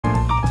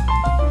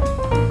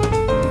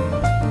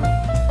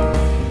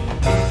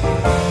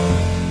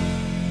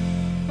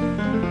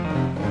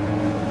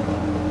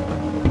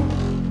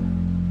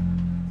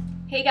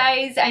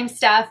Hey guys, I'm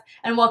Steff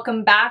and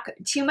welcome back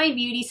to my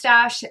beauty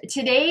stash.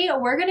 Today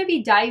we're going to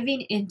be diving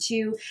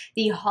into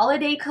the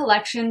holiday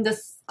collection, the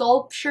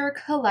sculpture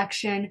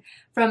collection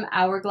from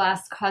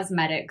Hourglass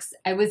Cosmetics.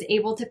 I was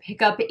able to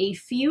pick up a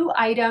few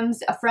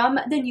items from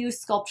the new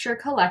sculpture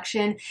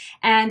collection,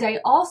 and I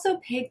also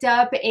picked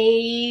up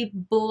a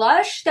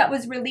blush that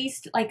was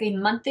released like a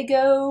month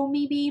ago,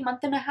 maybe a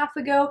month and a half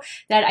ago,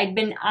 that I'd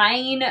been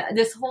eyeing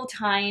this whole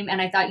time,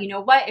 and I thought, you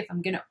know what, if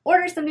I'm gonna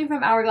order something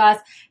from Hourglass,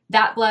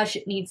 that blush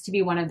needs to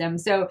be one of them.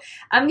 So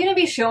I'm going to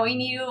be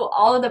showing you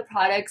all of the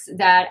products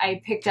that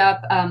I picked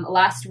up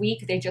last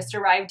week. They just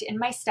arrived in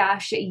my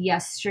stash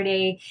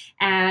yesterday,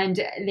 and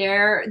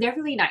they're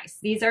really nice.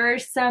 These are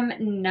some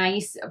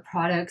nice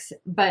products,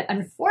 but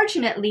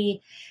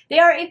unfortunately they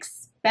are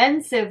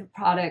expensive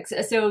products.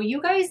 So you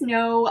guys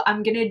know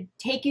I'm going to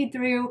take you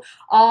through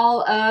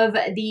all of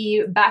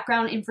the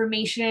background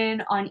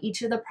information on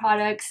each of the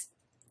products.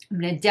 I'm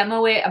going to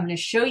demo it. I'm going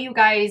to show you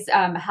guys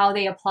how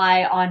they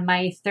apply on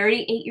my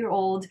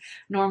 38-year-old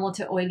normal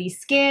to oily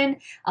skin.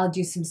 I'll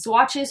do some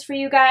swatches for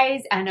you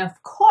guys. And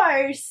of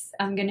course,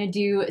 I'm going to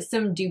do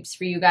some dupes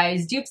for you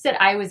guys. Dupes that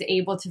I was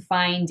able to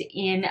find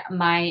in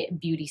my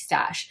beauty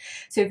stash.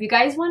 So if you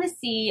guys want to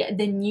see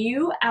the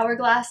new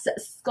Hourglass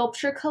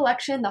sculpture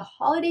collection, the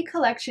holiday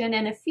collection,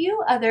 and a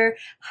few other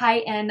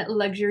high-end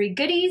luxury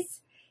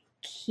goodies,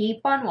 keep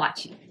on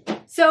watching.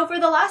 So for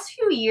the last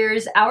few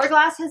years,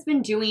 Hourglass has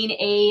been doing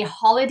a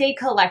holiday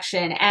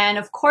collection. And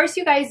of course,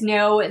 you guys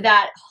know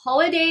that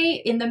holiday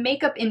in the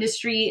makeup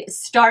industry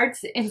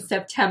starts in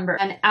September.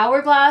 And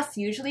Hourglass,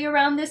 usually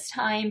around this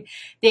time,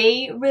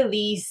 they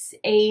release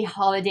a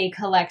holiday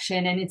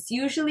collection. And it's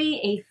usually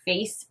a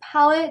face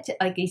palette,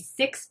 like a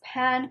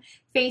 6-pan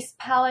face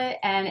palette.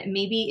 And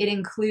maybe it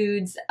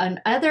includes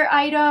another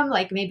item,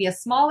 like maybe a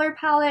smaller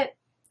palette.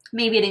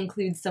 Maybe it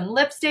includes some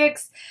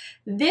lipsticks.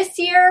 This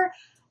year,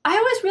 I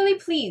was really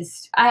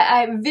pleased.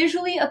 I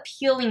visually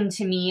appealing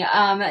to me,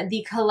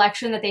 the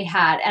collection that they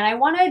had. And I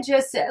want to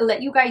just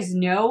let you guys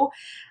know,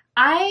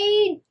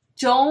 I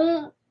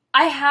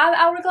have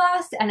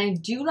Hourglass and I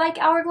do like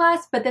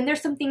Hourglass, but then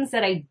there's some things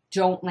that I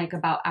don't like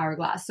about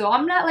Hourglass. So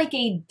I'm not like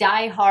a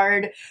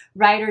die-hard,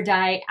 ride or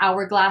die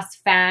Hourglass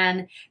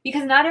fan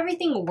because not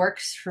everything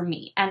works for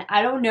me. And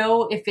I don't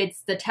know if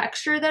it's the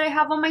texture that I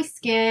have on my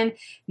skin.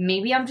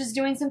 Maybe I'm just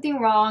doing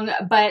something wrong,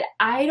 but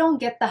I don't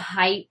get the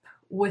hype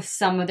with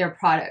some of their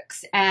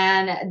products,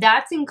 and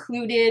that's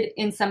included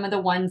in some of the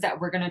ones that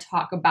we're going to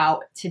talk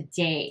about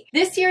today.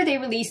 This year they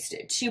released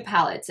 2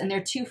 palettes, and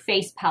they're 2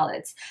 face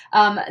palettes.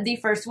 The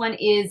first one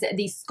is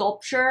the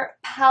Sculpture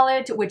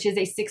palette, which is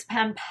a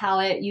 6-pan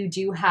palette. You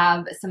do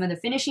have some of the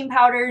finishing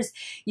powders,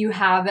 you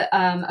have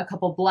a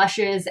couple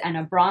blushes and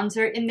a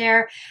bronzer in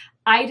there.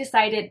 I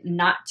decided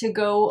not to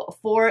go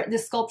for the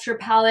Sculpture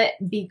palette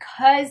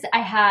because I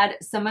had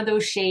some of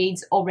those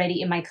shades already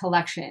in my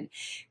collection.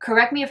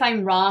 Correct me if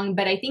I'm wrong,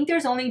 but I think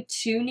there's only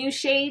 2 new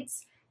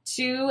shades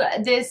to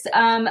this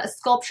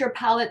Sculpture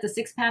palette, the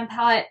 6-pan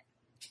palette.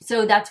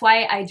 So that's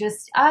why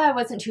I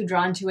wasn't too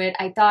drawn to it.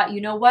 I thought, you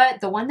know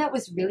what? The one that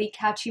was really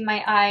catching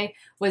my eye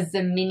was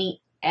the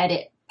Mini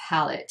Edit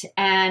palette.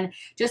 And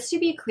just to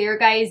be clear,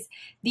 guys,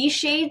 these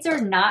shades are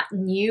not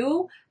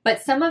new,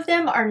 but some of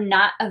them are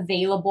not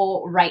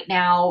available right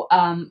now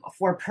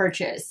for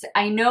purchase.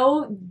 I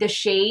know the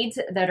shades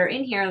that are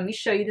in here. Let me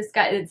show you this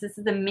guy. This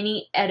is the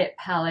Mini Edit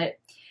palette.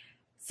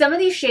 Some of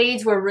these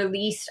shades were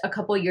released a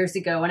couple years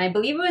ago, and I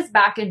believe it was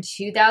back in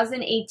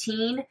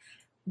 2018.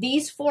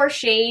 These 4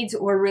 shades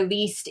were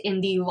released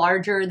in the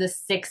larger, the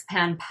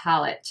 6-pan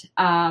palette.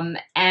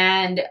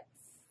 And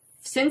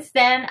since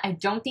then, I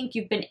don't think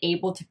you've been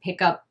able to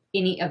pick up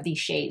any of these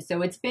shades.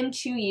 So it's been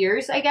 2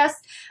 years, I guess,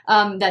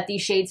 that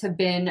these shades have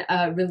been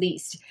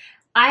released.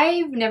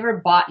 I've never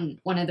bought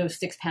one of those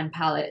 6-pan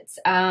palettes.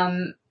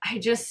 I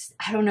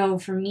don't know,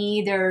 for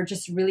me, they're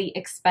just really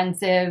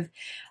expensive.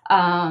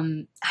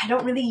 I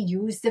don't really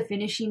use the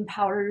finishing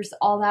powders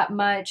all that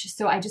much.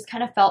 So I just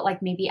kind of felt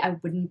like maybe I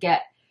wouldn't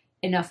get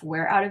enough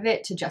wear out of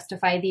it to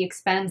justify the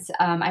expense.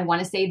 I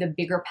want to say the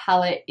bigger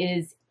palette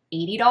is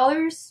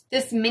 $80.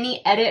 This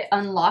Mini Edit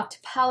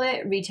Unlocked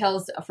palette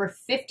retails for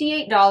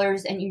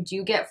 $58, and you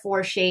do get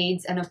 4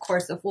 shades and of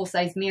course a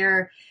full-size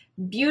mirror.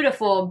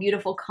 Beautiful,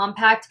 beautiful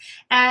compact.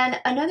 And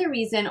another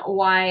reason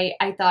why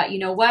I thought, you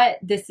know what,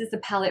 this is the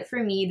palette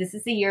for me, this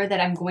is the year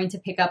that I'm going to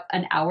pick up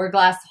an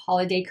Hourglass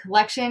holiday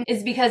collection,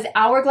 is because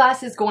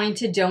Hourglass is going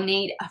to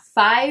donate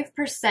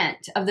 5%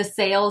 of the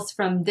sales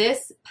from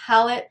this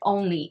palette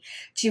only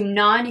to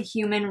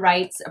Non-Human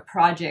Rights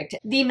Project.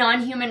 The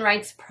Non-Human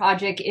Rights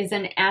Project is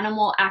an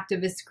animal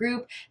activist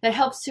group that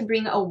helps to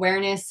bring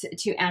awareness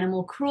to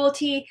animal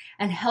cruelty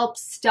and help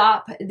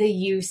stop the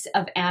use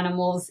of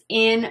animals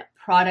in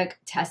product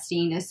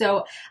testing.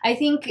 So I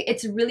think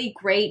it's really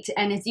great.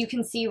 And as you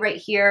can see right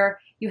here,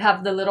 you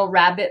have the little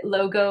rabbit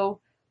logo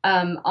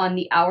on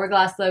the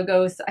Hourglass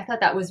logo. So I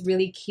thought that was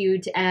really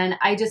cute. And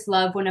I just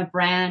love when a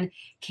brand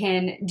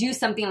can do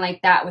something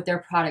like that with their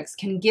products,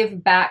 can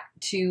give back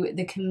to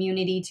the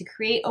community to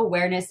create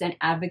awareness and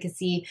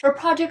advocacy for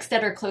projects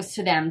that are close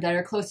to them, that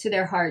are close to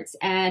their hearts.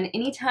 And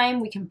anytime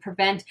we can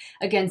prevent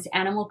against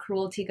animal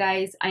cruelty,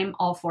 guys, I'm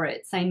all for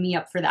it. Sign me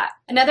up for that.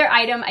 Another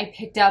item I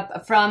picked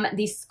up from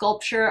the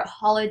Sculpture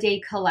Holiday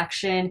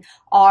Collection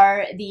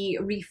are the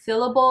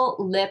refillable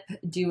lip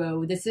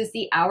duo. This is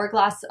the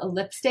Hourglass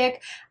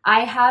lipstick.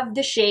 I have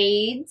the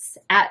shades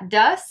At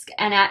Dusk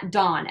and At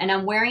Dawn, and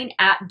I'm wearing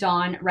At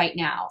Dawn right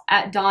now.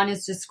 At Dawn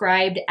is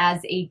described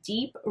as a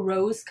deep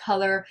rose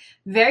color,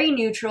 very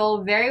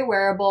neutral, very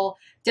wearable,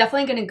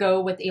 definitely gonna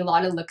go with a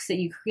lot of looks that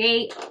you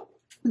create.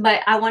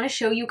 But I want to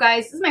show you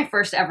guys, this is my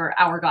first ever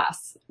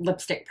Hourglass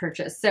lipstick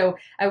purchase. So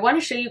I want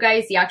to show you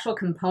guys the actual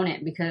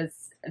component because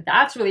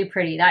that's really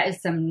pretty. That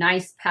is some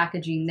nice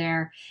packaging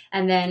there.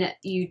 And then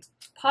you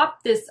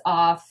pop this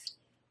off.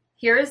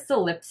 Here's the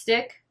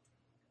lipstick.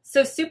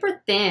 So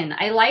super thin.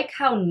 I like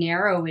how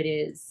narrow it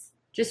is.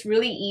 Just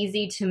really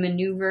easy to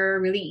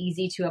maneuver, really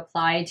easy to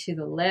apply to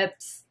the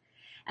lips.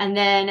 And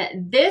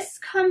then this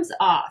comes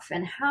off.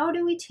 And how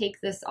do we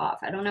take this off?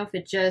 I don't know if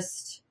it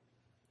just...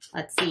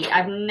 Let's see,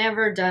 I've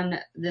never done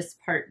this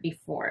part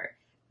before,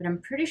 but I'm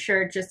pretty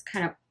sure it just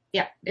kind of,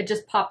 yeah, it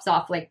just pops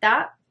off like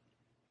that.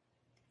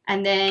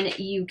 And then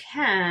you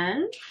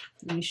can,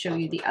 let me show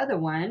you the other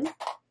one.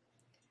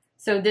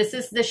 So this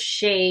is the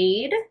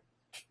shade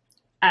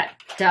At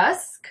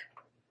Dusk.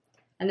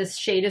 And this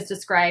shade is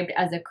described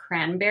as a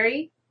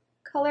cranberry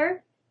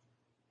color.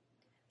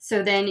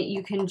 So then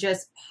you can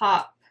just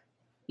pop,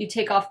 you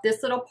take off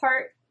this little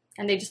part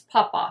and they just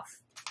pop off.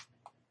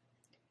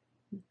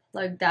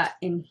 Plug that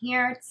in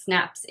here, it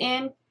snaps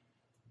in,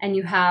 and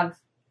you have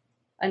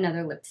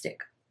another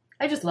lipstick.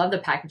 I just love the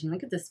packaging.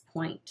 Look at this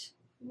point.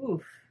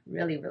 Oof,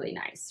 really, really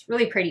nice.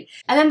 Really pretty.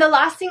 And then the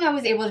last thing I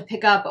was able to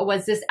pick up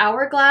was this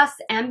Hourglass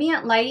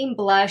Ambient Lighting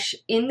Blush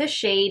in the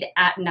shade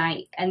At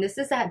Night. And this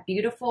is that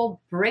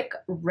beautiful brick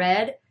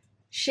red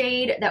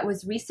shade that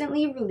was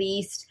recently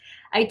released.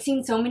 I'd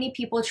seen so many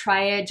people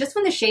try it just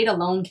when the shade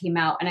alone came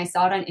out and I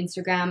saw it on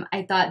Instagram.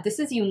 I thought this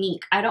is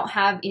unique. I don't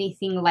have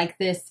anything like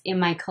this in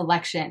my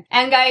collection.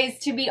 And guys,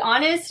 to be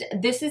honest,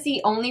 this is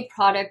the only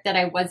product that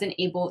I wasn't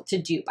able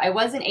to dupe. I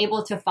wasn't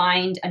able to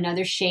find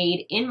another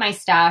shade in my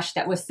stash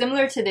that was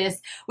similar to this,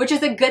 which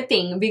is a good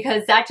thing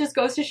because that just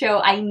goes to show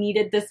I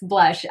needed this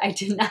blush. I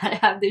did not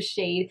have this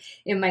shade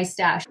in my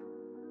stash.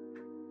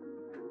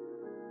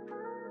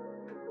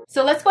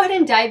 So let's go ahead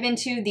and dive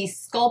into the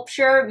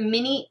Sculpture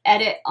Mini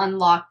Edit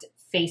Unlocked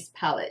Face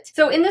Palette.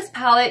 So in this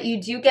palette,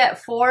 you do get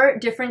 4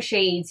 different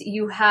shades.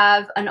 You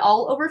have an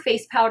all-over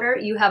face powder,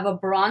 you have a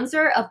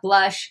bronzer, a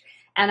blush,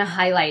 and a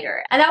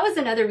highlighter. And that was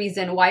another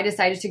reason why I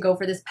decided to go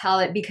for this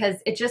palette because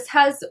it just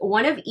has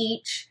one of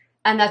each.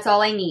 And that's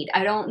all I need.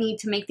 I don't need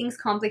to make things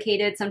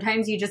complicated.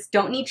 Sometimes you just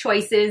don't need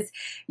choices.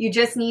 You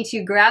just need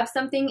to grab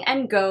something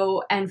and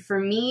go. And for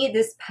me,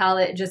 this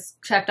palette just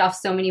checked off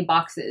so many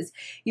boxes.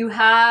 You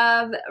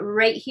have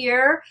right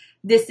here,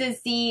 this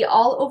is the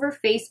all over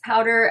face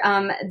powder.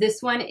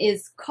 This one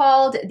is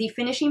called the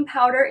Finishing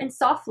Powder in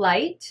Soft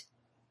Light.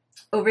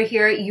 Over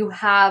here, you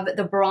have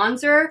the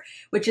bronzer,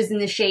 which is in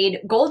the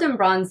shade Golden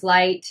Bronze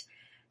Light.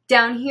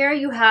 Down here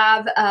you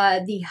have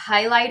the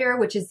highlighter,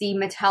 which is the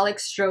Metallic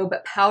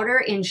Strobe Powder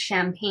in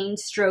Champagne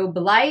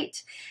Strobe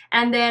Light.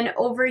 And then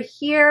over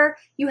here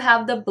you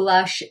have the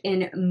blush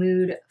in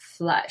Mood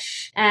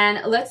Flush.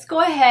 And let's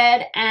go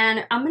ahead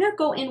and I'm gonna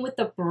go in with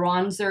the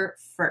bronzer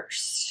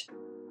first.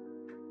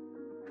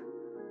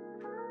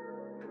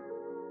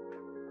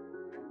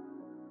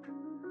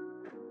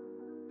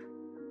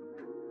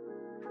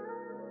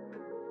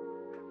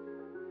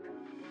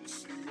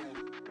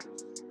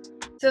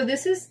 So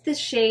this is the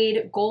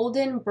shade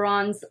Golden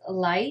Bronze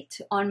Light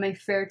on my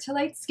fair to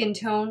light skin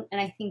tone, and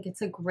I think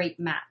it's a great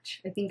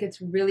match. I think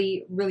it's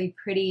really, really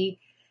pretty.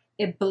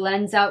 It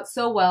blends out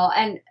so well,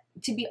 and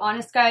to be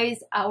honest,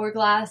 guys,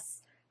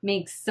 Hourglass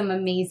makes some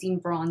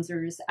amazing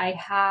bronzers. I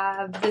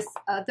have this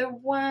other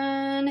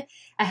one.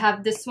 I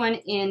have this one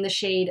in the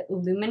shade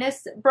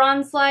Luminous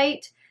Bronze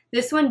Light.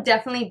 This one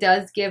definitely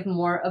does give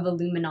more of a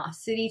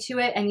luminosity to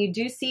it, and you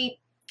do see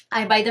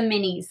I buy the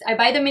minis. I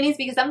buy the minis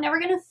because I'm never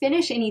going to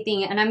finish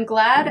anything. And I'm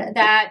glad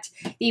that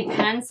the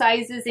pan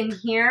sizes in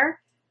here,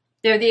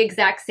 they're the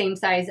exact same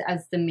size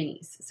as the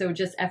minis. So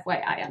just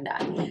FYI on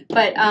that.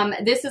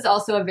 But this is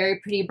also a very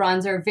pretty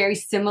bronzer, very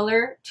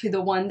similar to the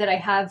one that I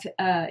have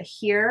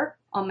here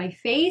on my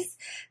face.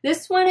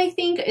 This one I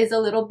think is a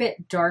little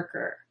bit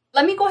darker.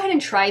 Let me go ahead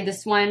and try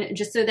this one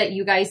just so that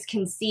you guys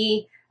can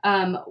see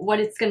what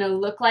it's going to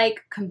look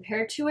like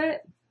compared to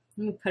it.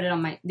 Let me put it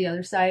on the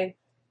other side.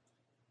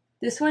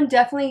 This one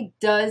definitely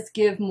does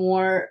give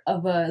more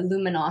of a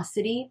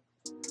luminosity.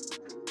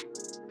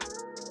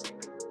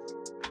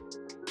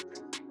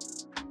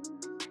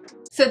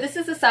 So this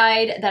is the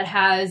side that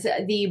has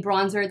the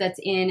bronzer that's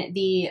in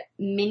the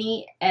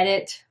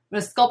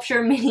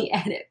Sculpture Mini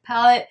Edit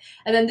palette.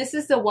 And then this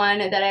is the one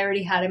that I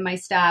already had in my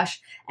stash.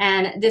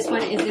 And this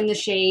one is in the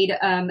shade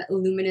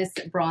Luminous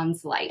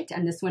Bronze Light.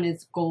 And this one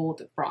is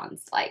Gold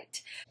Bronze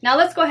Light. Now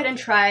let's go ahead and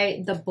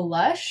try the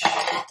blush.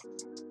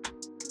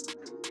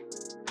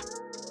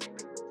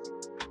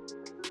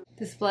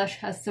 This blush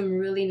has some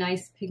really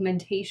nice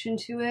pigmentation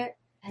to it,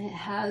 and it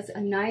has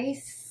a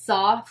nice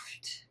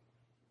soft,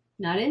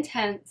 not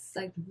intense,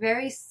 like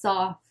very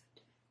soft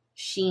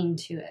sheen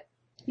to it.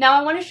 Now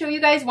I want to show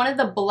you guys one of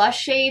the blush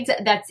shades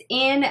that's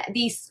in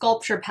the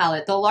Sculpture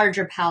palette, the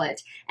larger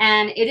palette,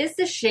 and it is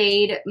the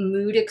shade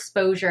Mood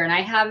Exposure, and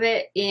I have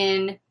it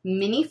in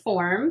mini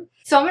form.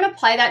 So I'm going to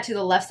apply that to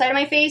the left side of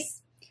my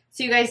face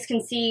so you guys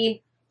can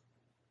see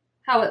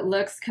how it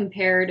looks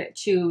compared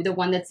to the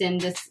one that's in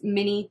this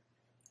mini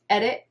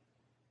edit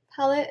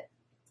palette.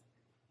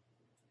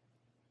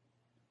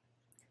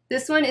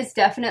 This one is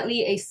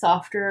definitely a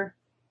softer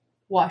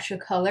wash of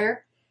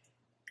color.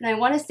 And I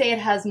want to say it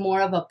has more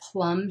of a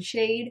plum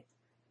shade,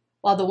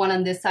 while the one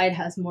on this side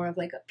has more of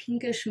like a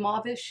pinkish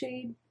mauvish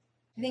shade.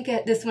 I think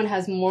this one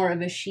has more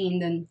of a sheen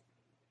than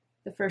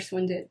the first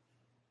one did.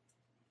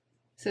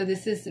 So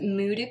this is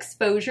Mood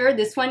Exposure.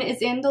 This one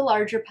is in the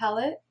larger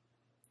palette.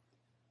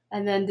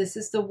 And then this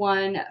is the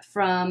one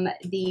from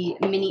the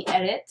mini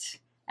edit.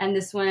 And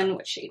this one,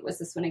 what shade was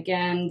this one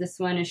again? This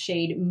one is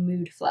shade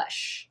Mood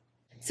Flush.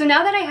 So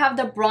now that I have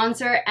the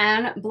bronzer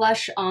and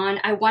blush on,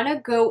 I want to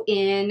go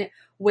in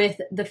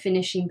with the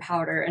finishing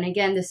powder. And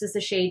again, this is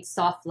the shade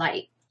Soft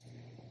Light.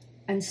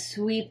 And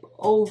sweep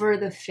over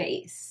the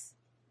face.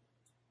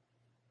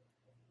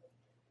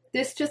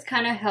 This just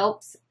kind of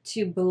helps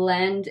to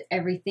blend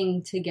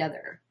everything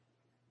together.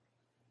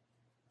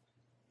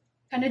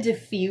 Kind of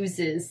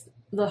diffuses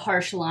the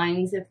harsh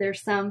lines if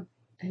there's some.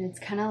 And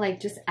it's kind of like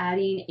just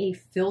adding a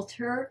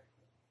filter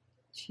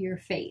to your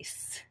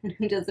face.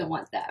 Who doesn't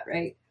want that,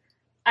 right?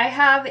 I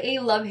have a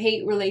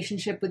love-hate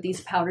relationship with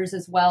these powders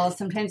as well.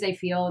 Sometimes I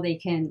feel they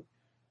can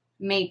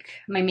make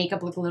my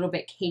makeup look a little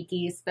bit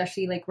cakey,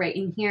 especially like right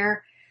in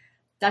here.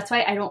 That's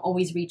why I don't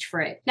always reach for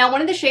it. Now,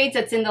 one of the shades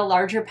that's in the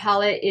larger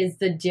palette is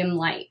the Dim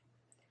Light,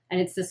 and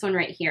it's this one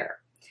right here.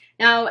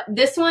 Now,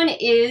 this one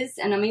is,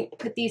 and let me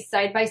put these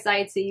side by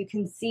side so you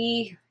can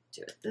see,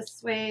 do it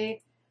this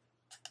way.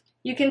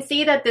 You can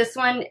see that this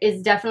one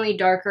is definitely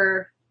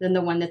darker than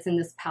the one that's in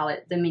this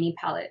palette, the mini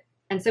palette.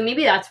 And so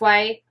maybe that's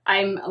why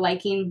I'm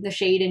liking the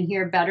shade in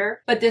here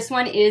better. But this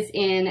one is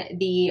in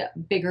the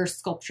bigger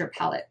Sculpture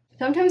palette.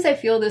 Sometimes I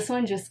feel this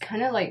one just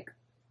kind of like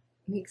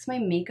makes my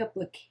makeup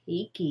look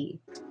cakey.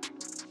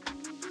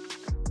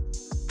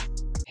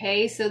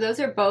 Okay, so those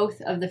are both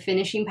of the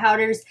finishing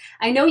powders.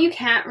 I know you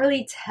can't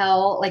really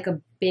tell like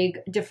a big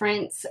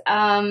difference.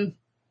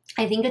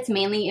 I think it's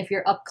mainly if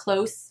you're up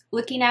close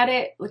looking at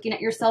it, looking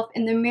at yourself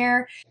in the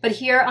mirror. But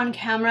here on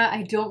camera,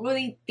 I don't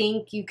really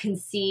think you can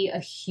see a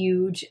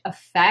huge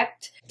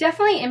effect.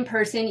 Definitely in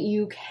person,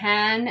 you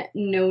can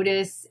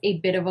notice a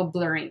bit of a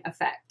blurring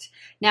effect.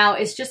 Now,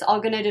 it's just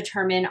all going to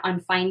determine on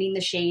finding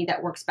the shade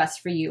that works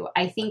best for you.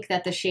 I think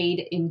that the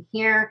shade in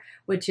here,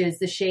 which is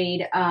the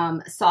shade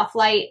Soft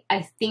Light,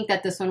 I think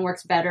that this one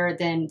works better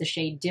than the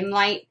shade Dim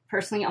Light,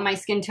 personally on my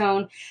skin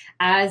tone,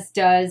 as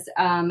does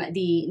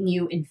the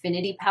new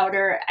Infinity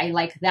powder. I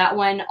like that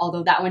one,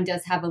 although that one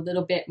does have a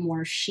little bit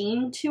more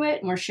sheen to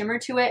it, more shimmer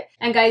to it.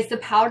 And guys, the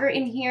powder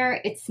in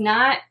here, it's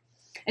not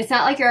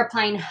like you're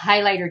applying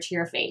highlighter to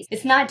your face.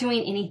 It's not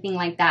doing anything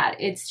like that.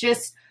 It's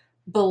just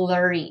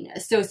blurring.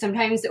 So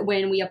sometimes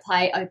when we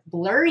apply a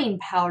blurring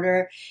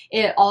powder,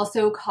 it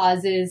also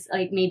causes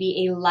like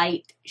maybe a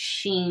light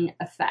sheen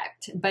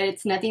effect, but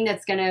it's nothing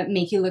that's gonna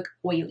make you look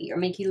oily or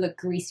make you look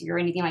greasy or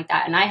anything like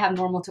that. And I have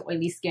normal to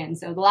oily skin,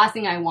 so the last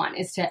thing I want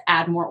is to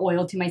add more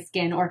oil to my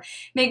skin or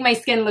make my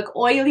skin look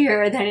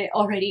oilier than it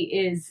already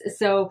is.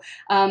 So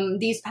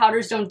these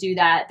powders don't do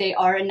that. They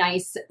are a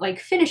nice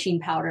like finishing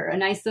powder, a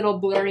nice little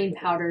blurring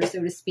powder,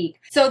 so to speak.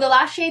 So the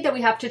last shade that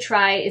we have to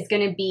try is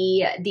gonna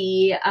be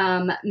the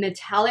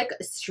Metallic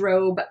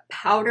Strobe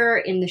powder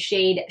in the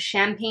shade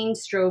Champagne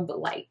Strobe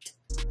Light.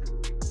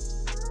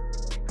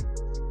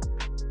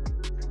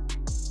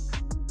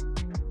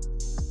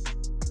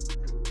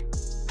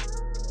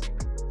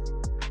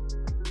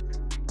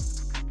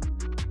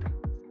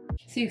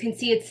 So you can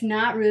see it's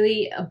not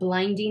really a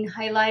blinding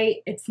highlight.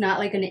 It's not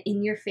like an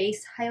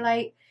in-your-face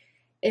highlight.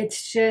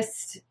 It's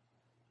just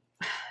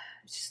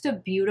a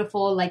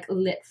beautiful, like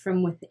lit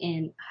from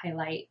within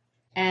highlight.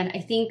 And I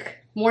think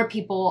more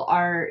people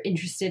are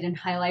interested in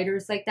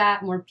highlighters like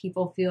that. More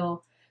people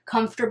feel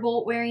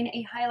comfortable wearing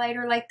a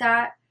highlighter like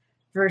that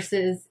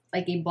versus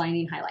like a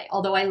blinding highlight.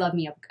 Although I love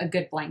me a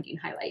good blinding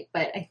highlight.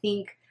 But I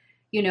think,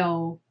 you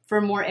know,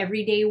 for more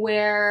everyday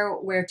wear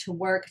to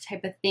work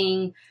type of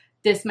thing,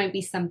 this might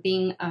be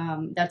something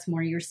that's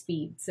more your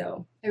speed.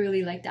 So I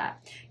really like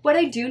that. What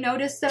I do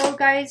notice though,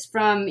 guys,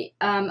 from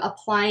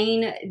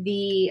applying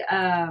the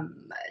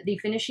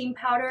finishing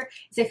powder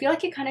is I feel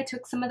like it kind of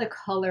took some of the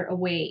color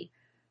away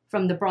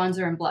from the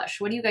bronzer and blush.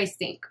 What do you guys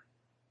think?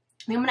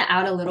 I'm gonna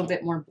add a little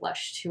bit more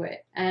blush to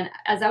it. And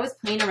as I was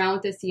playing around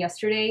with this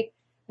yesterday,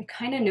 I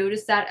kind of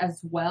noticed that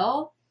as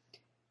well.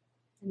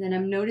 And then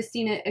I'm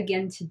noticing it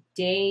again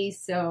today.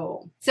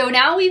 So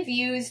now we've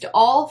used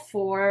all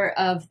 4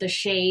 of the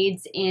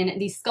shades in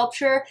the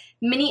Sculpture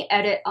Mini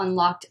Edit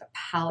Unlocked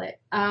palette.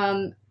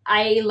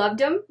 I loved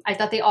them. I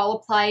thought they all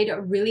applied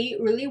really,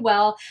 really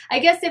well. I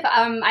guess if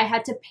I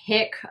had to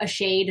pick a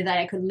shade that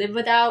I could live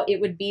without, it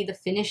would be the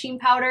finishing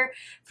powder.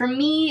 For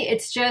me,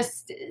 it's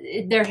just,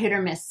 they're hit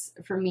or miss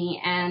for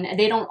me, and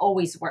they don't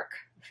always work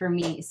for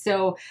me.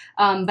 So,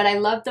 but I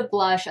love the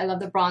blush. I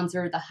love the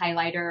bronzer, the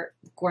highlighter.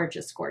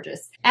 Gorgeous,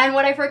 gorgeous. And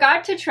what I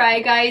forgot to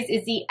try, guys,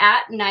 is the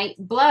At Night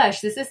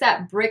blush. This is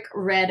that brick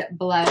red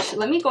blush.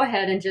 Let me go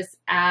ahead and just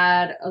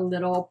add a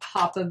little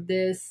pop of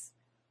this.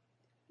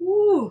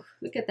 Ooh,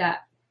 look at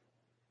that.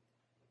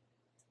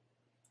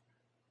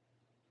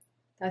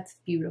 That's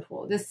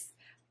beautiful. This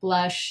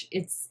blush,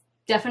 it's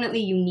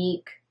definitely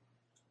unique.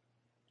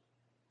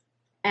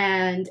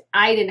 And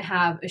I didn't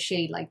have a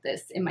shade like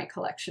this in my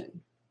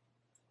collection.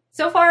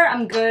 So far,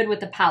 I'm good with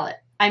the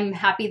palette. I'm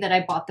happy that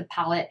I bought the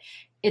palette.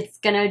 It's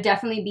gonna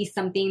definitely be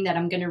something that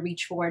I'm gonna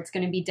reach for. It's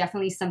gonna be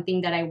definitely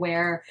something that I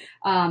wear.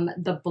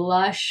 The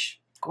blush,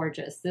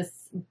 gorgeous.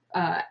 This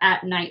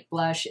At Night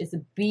blush is a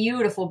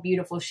beautiful,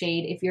 beautiful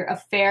shade. If you're a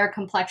fair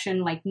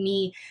complexion like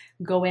me,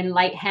 go in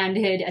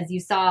light-handed. As you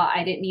saw,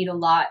 I didn't need a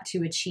lot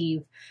to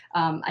achieve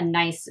a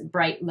nice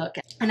bright look.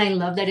 And I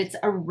love that it's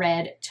a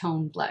red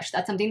tone blush.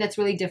 That's something that's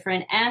really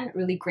different and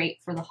really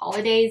great for the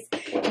holidays.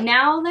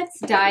 Now let's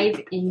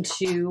dive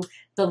into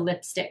the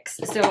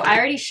lipsticks. So I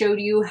already showed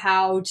you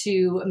how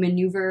to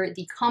maneuver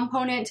the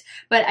component,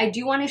 but I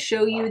do want to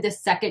show you the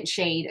second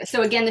shade.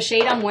 So again, the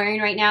shade I'm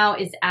wearing right now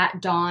is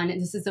At Dawn.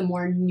 This is a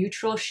more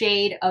neutral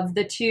shade of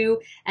the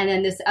 2. And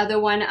then this other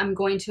one I'm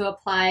going to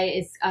apply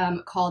is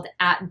called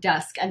At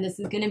Dusk. And this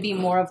is going to be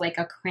more of like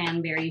a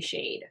cranberry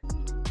shade.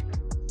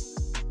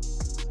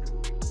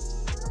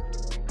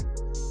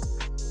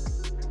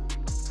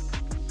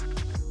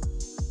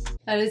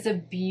 That is a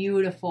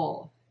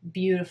beautiful,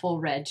 beautiful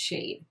red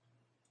shade.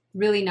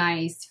 Really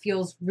nice,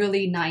 feels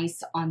really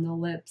nice on the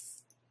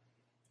lips.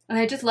 And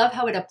I just love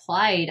how it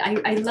applied.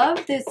 I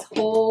love this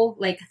whole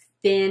like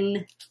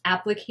thin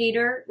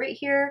applicator right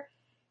here.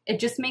 It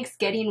just makes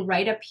getting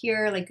right up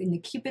here, like in the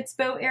Cupid's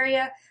bow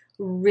area,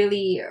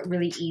 really,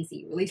 really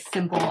easy, really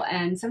simple.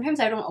 And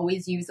sometimes I don't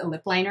always use a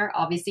lip liner.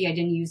 Obviously, I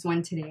didn't use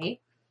one today.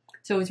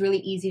 So it was really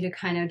easy to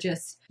kind of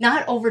just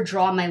not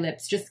overdraw my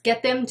lips, just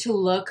get them to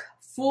look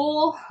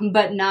full,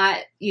 but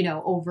not, you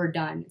know,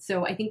 overdone.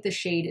 So I think the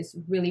shade is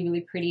really,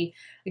 really pretty.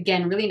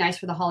 Again, really nice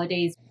for the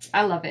holidays.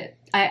 I love it.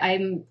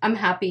 I'm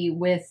happy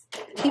with,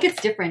 I think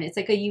it's different. It's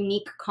like a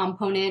unique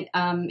component.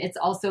 It's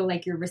also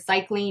like you're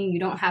recycling. You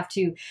don't have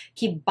to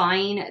keep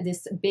buying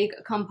this big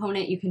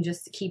component. You can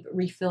just keep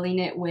refilling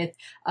it with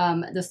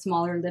the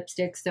smaller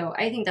lipstick. So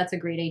I think that's a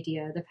great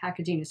idea. The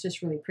packaging is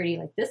just really pretty.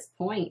 Like this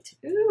point,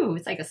 ooh,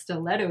 it's like a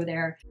stiletto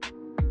there.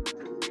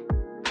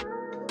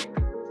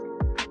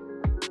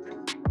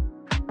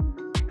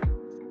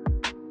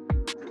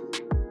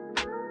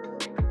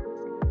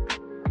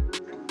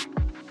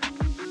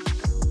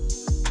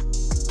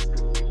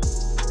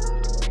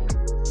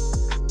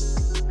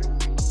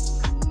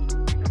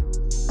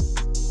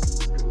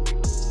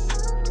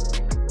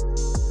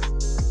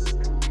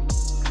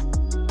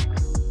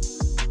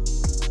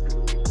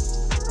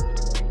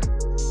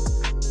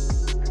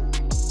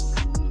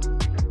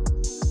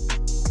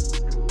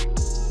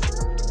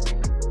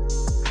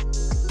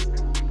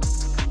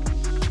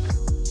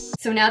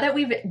 So now that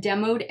we've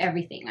demoed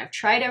everything, I've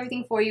tried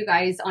everything for you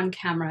guys on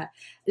camera,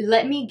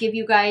 let me give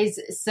you guys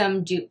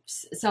some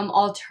dupes, some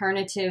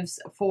alternatives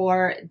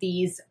for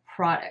these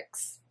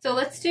products. So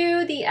let's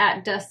do the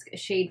At Dusk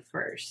shade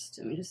first.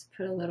 Let me just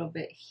put a little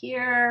bit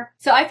here.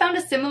 So I found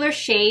a similar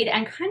shade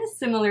and kind of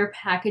similar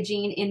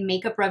packaging in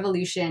Makeup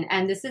Revolution,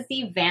 and this is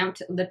the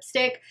Vamped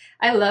lipstick.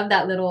 I love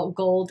that little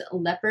gold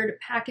leopard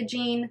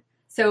packaging.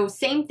 So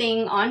same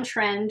thing, on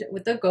trend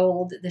with the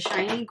gold, the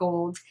shiny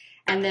gold.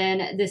 And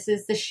then this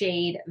is the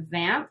shade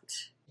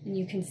Vamped, and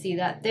you can see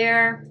that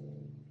there.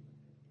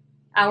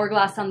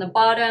 Hourglass on the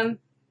bottom,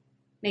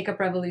 Makeup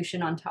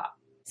Revolution on top.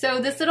 So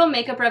this little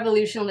Makeup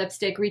Revolution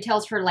lipstick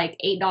retails for like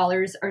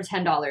 $8 or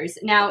 $10.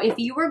 Now, if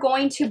you were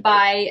going to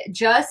buy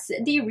just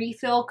the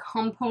refill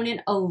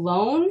component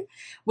alone,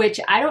 which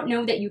I don't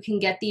know that you can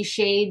get these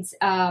shades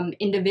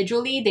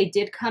individually, they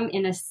did come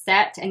in a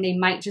set and they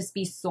might just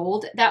be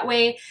sold that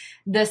way.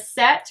 The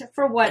set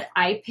for what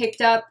I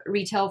picked up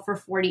retail for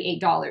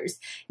 $48.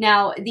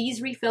 Now,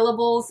 these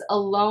refillables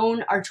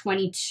alone are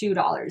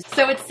 $22.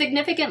 So it's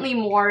significantly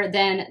more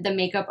than the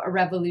Makeup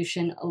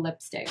Revolution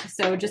lipstick.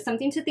 So just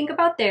something to think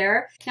about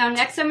there. Now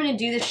next I'm going to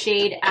do the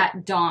shade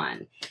At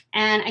Dawn,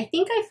 and I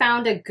think I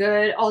found a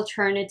good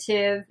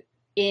alternative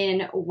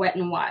in Wet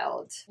n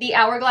Wild. The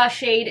Hourglass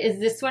shade is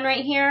this one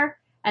right here,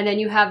 and then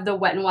you have the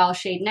Wet n Wild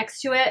shade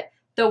next to it.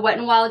 The Wet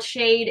n Wild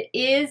shade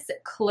is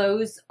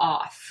Close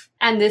Off,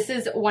 and this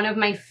is one of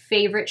my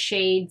favorite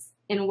shades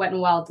in Wet n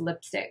Wild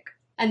lipstick.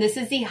 And this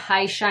is the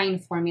High Shine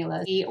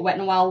formula. The Wet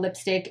n Wild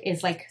lipstick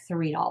is like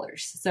 $3,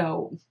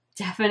 so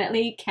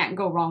definitely can't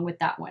go wrong with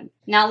that one.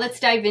 Now let's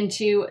dive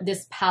into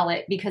this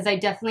palette because I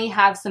definitely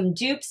have some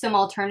dupes, some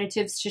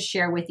alternatives to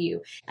share with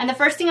you. And the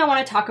first thing I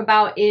want to talk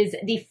about is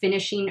the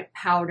finishing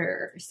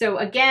powder. So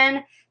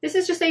again, this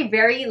is just a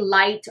very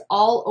light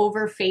all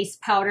over face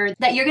powder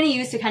that you're going to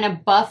use to kind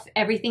of buff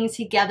everything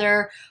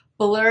together,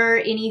 blur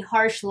any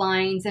harsh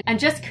lines, and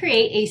just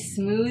create a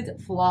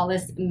smooth,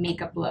 flawless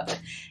makeup look.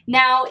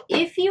 Now,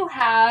 if you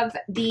have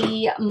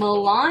the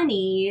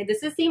Milani,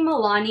 this is the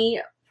Milani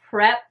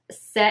Prep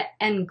Set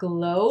and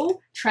Glow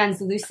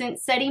translucent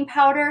setting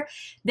powder,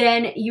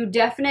 then you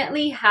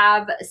definitely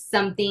have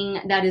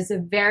something that is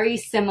very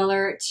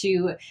similar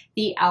to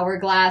the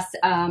Hourglass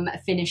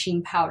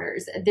finishing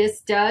powders.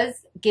 This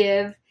does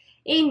give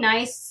a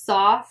nice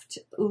soft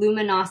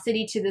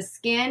luminosity to the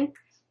skin.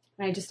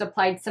 I just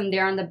applied some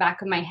there on the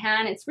back of my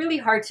hand. It's really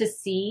hard to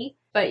see,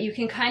 but you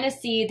can kind of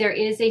see there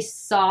is a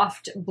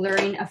soft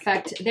blurring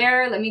effect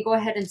there. Let me go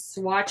ahead and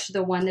swatch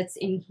the one that's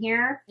in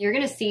here. You're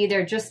gonna see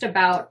they're just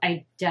about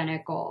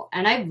identical.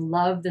 And I've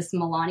loved this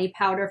Milani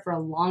powder for a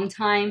long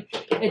time.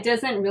 It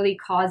doesn't really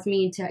cause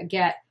me to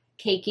get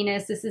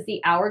cakiness. This is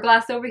the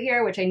Hourglass over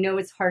here, which I know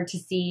it's hard to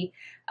see.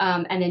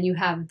 And then you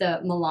have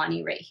the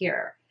Milani right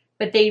here.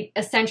 But they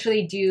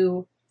essentially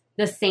do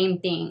the same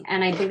thing,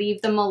 and I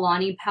believe the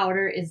Milani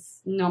powder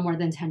is no more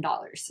than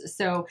 $10.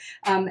 So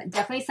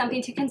definitely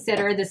something to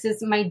consider. This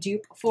is my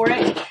dupe for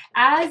it,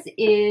 as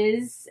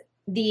is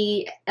the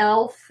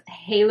e.l.f.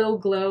 Halo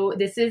Glow.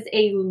 This is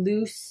a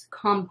loose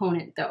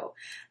component though.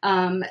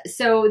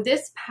 So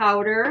this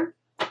powder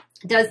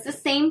does the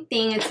same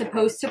thing. It's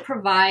supposed to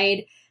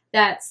provide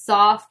that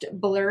soft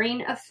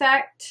blurring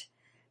effect.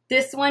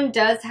 This one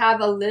does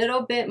have a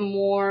little bit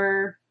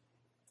more,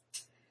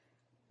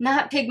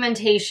 not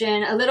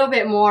pigmentation, a little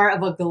bit more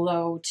of a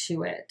glow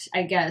to it,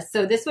 I guess.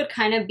 So this would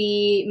kind of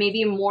be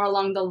maybe more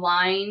along the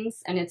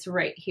lines, and it's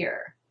right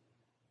here.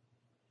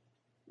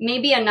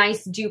 Maybe a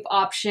nice dupe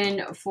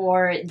option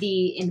for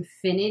the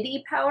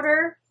Infinity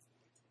powder.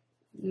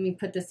 Let me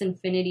put this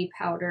Infinity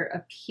powder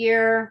up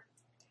here.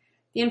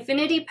 The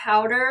Infinity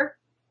powder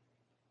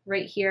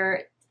right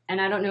here, and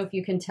I don't know if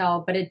you can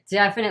tell, but it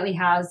definitely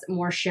has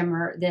more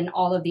shimmer than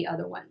all of the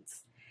other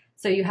ones.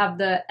 So you have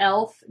the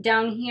e.l.f.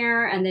 down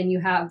here, and then you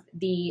have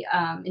the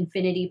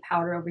Infinity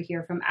powder over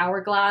here from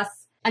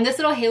Hourglass. And this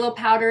little halo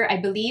powder, I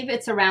believe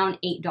it's around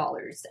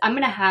 $8. I'm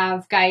gonna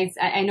have, guys,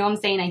 I know I'm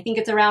saying I think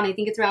it's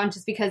around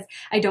just because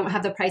I don't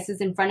have the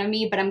prices in front of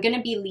me, but I'm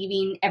gonna be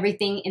leaving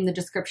everything in the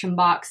description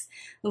box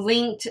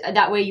linked.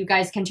 That way you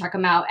guys can check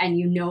them out and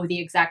you know the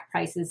exact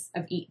prices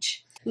of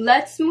each.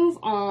 Let's move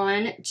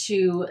on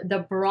to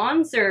the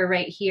bronzer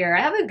right here.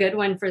 I have a good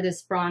one for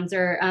this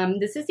bronzer.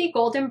 This is the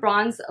Golden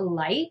Bronze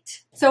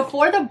Light. So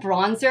for the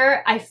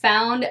bronzer, I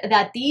found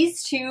that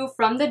these two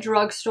from the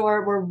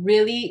drugstore were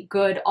really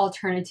good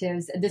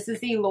alternatives. This is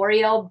the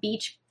L'Oreal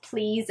Beach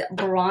Please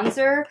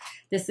bronzer.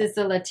 This is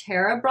the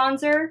Terra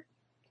bronzer.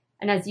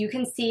 And as you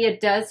can see, it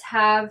does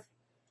have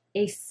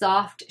a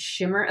soft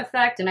shimmer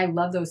effect, and I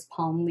love those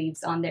palm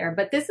leaves on there.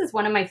 But this is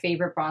one of my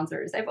favorite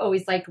bronzers. I've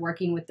always liked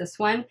working with this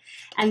one.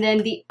 And then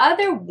the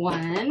other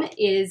one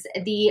is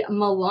the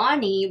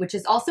Milani, which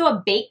is also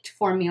a baked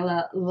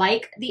formula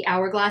like the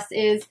Hourglass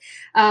is.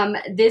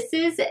 This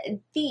is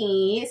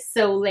the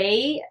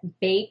Soleil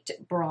Baked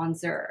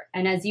Bronzer.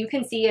 And as you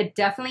can see, it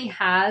definitely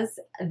has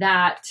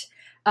that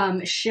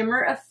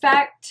shimmer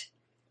effect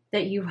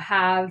that you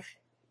have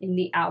in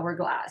the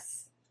Hourglass.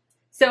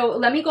 So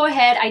let me go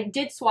ahead, I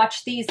did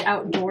swatch these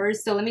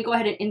outdoors, so let me go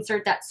ahead and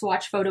insert that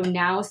swatch photo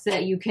now so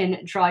that you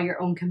can draw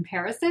your own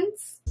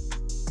comparisons.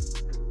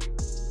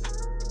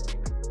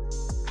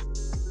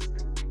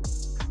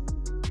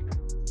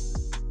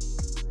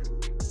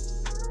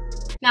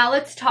 Now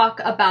let's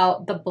talk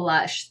about the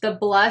blush. The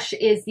blush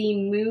is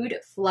the Mood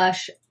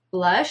Flush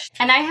blush,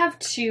 and I have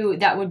two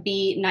that would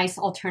be nice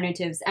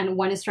alternatives, and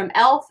one is from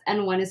e.l.f.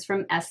 and one is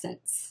from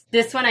Essence.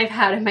 This one I've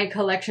had in my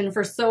collection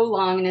for so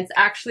long, and it's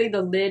actually,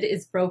 the lid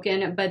is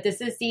broken, but this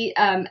is the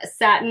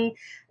Satin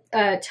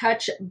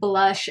Touch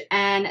blush,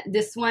 and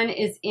this one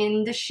is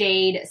in the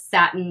shade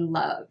Satin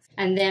Love.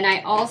 And then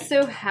I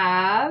also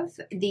have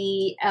the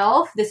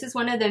e.l.f. This is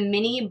one of the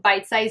mini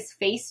bite-sized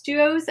face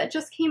duos that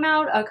just came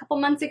out a couple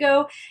months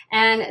ago,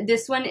 and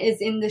this one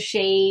is in the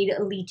shade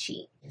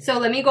Lychee. So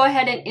let me go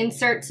ahead and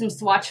insert some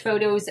swatch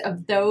photos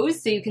of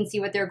those so you can see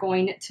what they're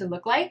going to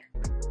look like.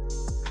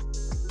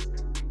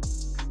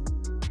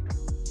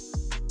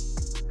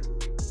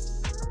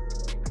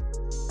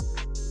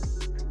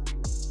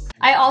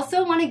 I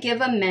also want to give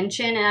a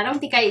mention, and I don't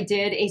think I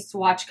did a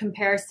swatch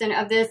comparison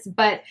of this,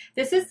 but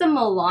this is the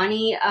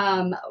Milani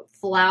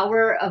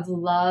Flower of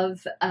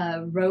Love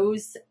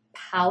Rose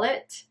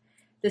Palette.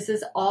 This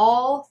is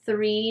all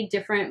 3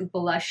 different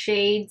blush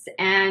shades,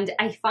 and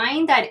I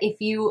find that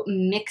if you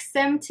mix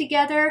them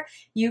together,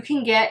 you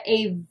can get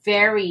a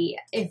very,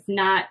 if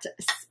not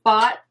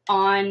spot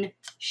on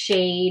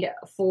shade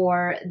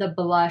for the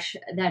blush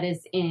that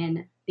is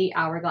in the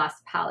Hourglass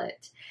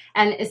palette.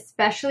 And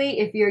especially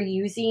if you're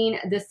using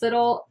this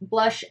little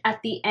blush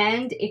at the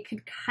end, it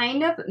could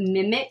kind of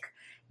mimic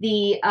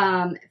the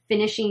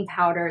finishing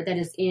powder that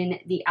is in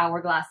the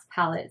Hourglass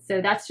palette. So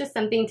that's just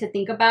something to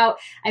think about.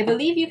 I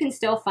believe you can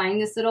still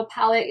find this little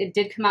palette. It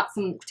did come out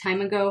some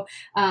time ago,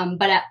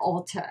 but at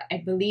Ulta.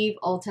 I believe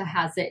Ulta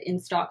has it in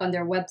stock on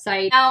their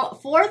website. Now,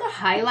 for the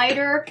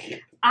highlighter,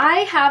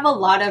 I have a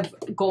lot of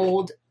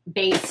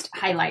gold-based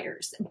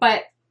highlighters,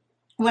 but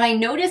what I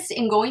noticed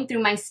in going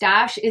through my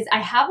stash is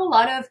I have a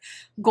lot of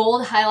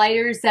gold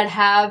highlighters that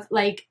have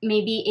like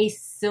maybe a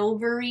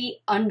silvery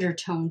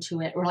undertone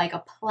to it or like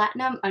a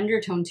platinum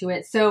undertone to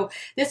it. So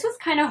this was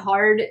kind of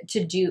hard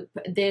to dupe.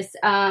 This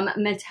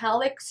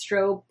metallic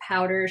strobe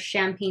powder,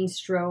 champagne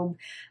strobe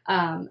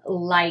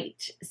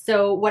light.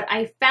 So what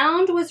I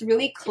found was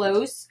really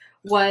close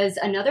was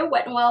another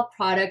Wet n Wild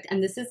product,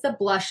 and this is the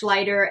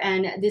Blushlighter,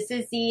 and this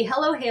is the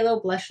Hello Halo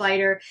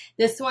Blushlighter.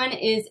 This one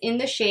is in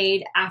the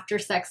shade After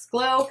Sex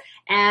Glow,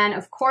 and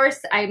of course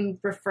I'm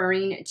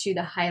referring to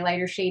the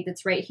highlighter shade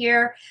that's right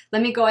here.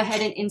 Let me go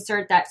ahead and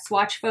insert that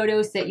swatch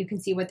photo so that you can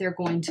see what they're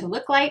going to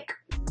look like.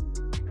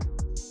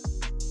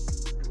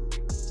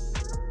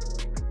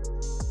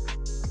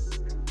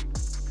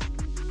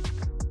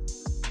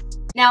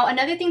 Now,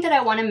 another thing that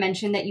I want to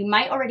mention that you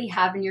might already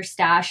have in your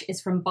stash is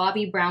from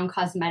Bobbi Brown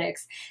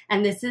Cosmetics,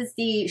 and this is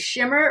the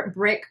Shimmer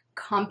Brick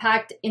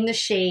Compact in the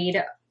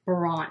shade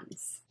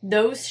Bronze.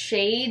 Those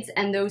shades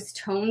and those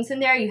tones in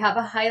there, you have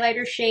a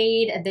highlighter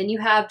shade, and then you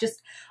have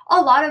just a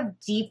lot of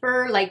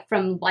deeper, like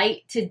from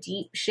light to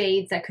deep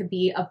shades that could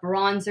be a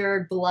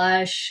bronzer,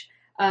 blush,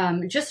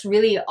 just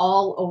really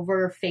all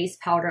over face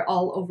powder,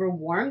 all over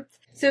warmth.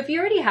 So if you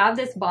already have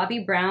this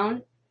Bobbi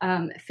Brown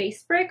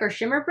face brick or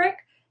shimmer brick,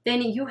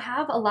 then you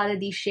have a lot of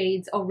these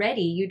shades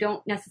already. You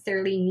don't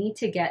necessarily need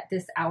to get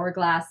this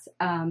Hourglass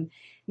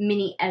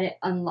Mini Edit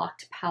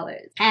Unlocked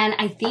palette. And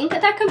I think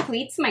that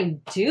completes my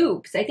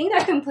dupes. I think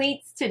that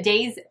completes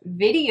today's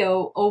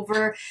video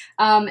over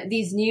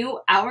these new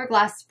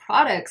Hourglass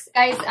products.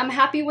 Guys, I'm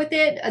happy with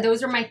it.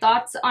 Those are my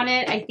thoughts on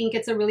it. I think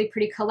it's a really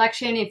pretty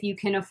collection. If you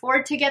can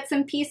afford to get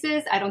some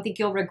pieces, I don't think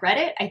you'll regret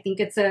it. I think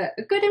it's a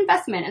good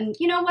investment. And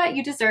you know what?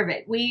 You deserve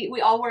it.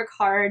 We all work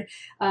hard.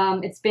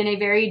 It's been a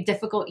very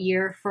difficult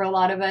year for a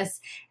lot of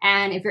us.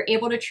 And if you're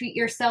able to treat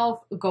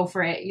yourself, go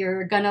for it.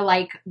 You're gonna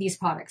like these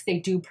products. They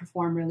do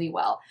perform really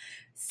well.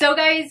 So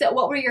guys,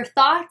 what were your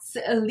thoughts?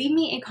 Leave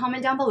me a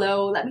comment down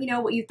below. Let me know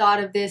what you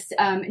thought of this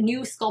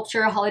new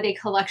sculpture holiday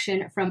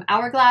collection from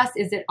Hourglass.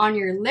 Is it on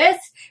your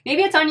list?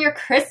 Maybe it's on your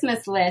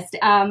Christmas list.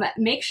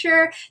 Make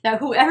sure that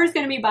whoever's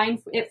going to be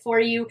buying it for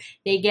you,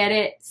 they get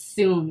it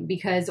soon,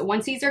 because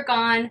once these are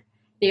gone,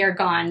 they are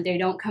gone. They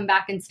don't come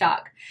back in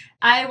stock.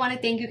 I want to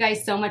thank you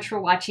guys so much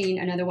for watching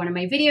another one of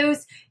my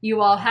videos.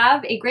 You all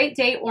have a great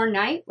day or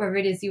night, wherever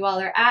it is you all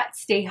are at.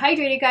 Stay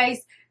hydrated,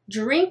 guys.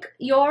 Drink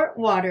your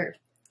water.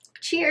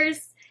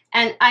 Cheers,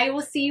 and I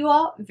will see you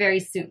all very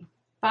soon.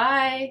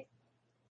 Bye.